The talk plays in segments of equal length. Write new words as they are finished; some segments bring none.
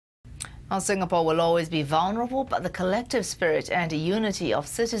Well, Singapore will always be vulnerable, but the collective spirit and unity of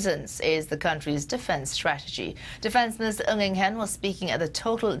citizens is the country's defence strategy. Defence Minister Eileen was speaking at the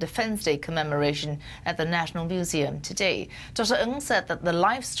Total Defence Day commemoration at the National Museum today. Dr. Ng said that the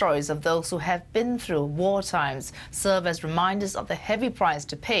life stories of those who have been through war times serve as reminders of the heavy price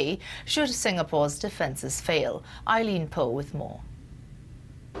to pay should Singapore's defences fail. Eileen with more.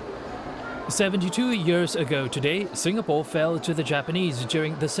 72 years ago today, Singapore fell to the Japanese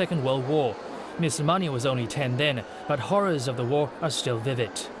during the Second World War. Mr. Mani was only 10 then, but horrors of the war are still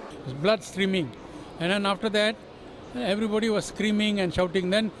vivid. Blood streaming, and then after that, everybody was screaming and shouting.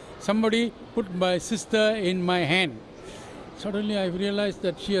 Then somebody put my sister in my hand. Suddenly I realized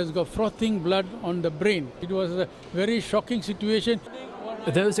that she has got frothing blood on the brain. It was a very shocking situation.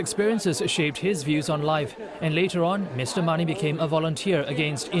 Those experiences shaped his views on life, and later on, Mr. Mani became a volunteer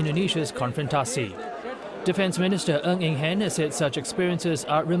against Indonesia's konfrontasi. Defence Minister Eileen said such experiences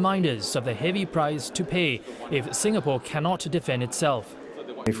are reminders of the heavy price to pay if Singapore cannot defend itself.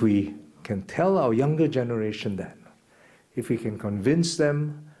 If we can tell our younger generation that, if we can convince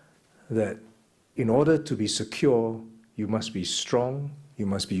them that in order to be secure, you must be strong, you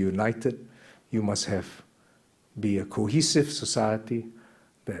must be united, you must be a cohesive society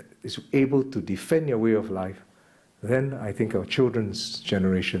that is able to defend your way of life, then I think our children's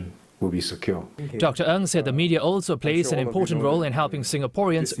generation will be secure. Dr. Ng said the media also plays an important role in helping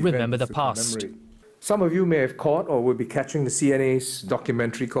Singaporeans remember the past. Some of you may have caught or will be catching the CNA's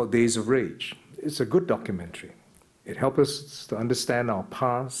documentary called Days of Rage. It's a good documentary. It helps us to understand our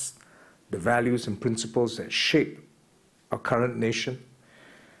past, the values and principles that shape our current nation.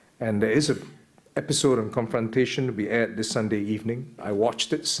 And there is an episode on confrontation to be aired this Sunday evening. I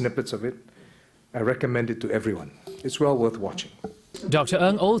watched it, snippets of it. I recommend it to everyone. It's well worth watching. Dr.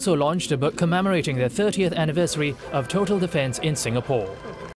 Ng also launched a book commemorating the 30th anniversary of total defence in Singapore.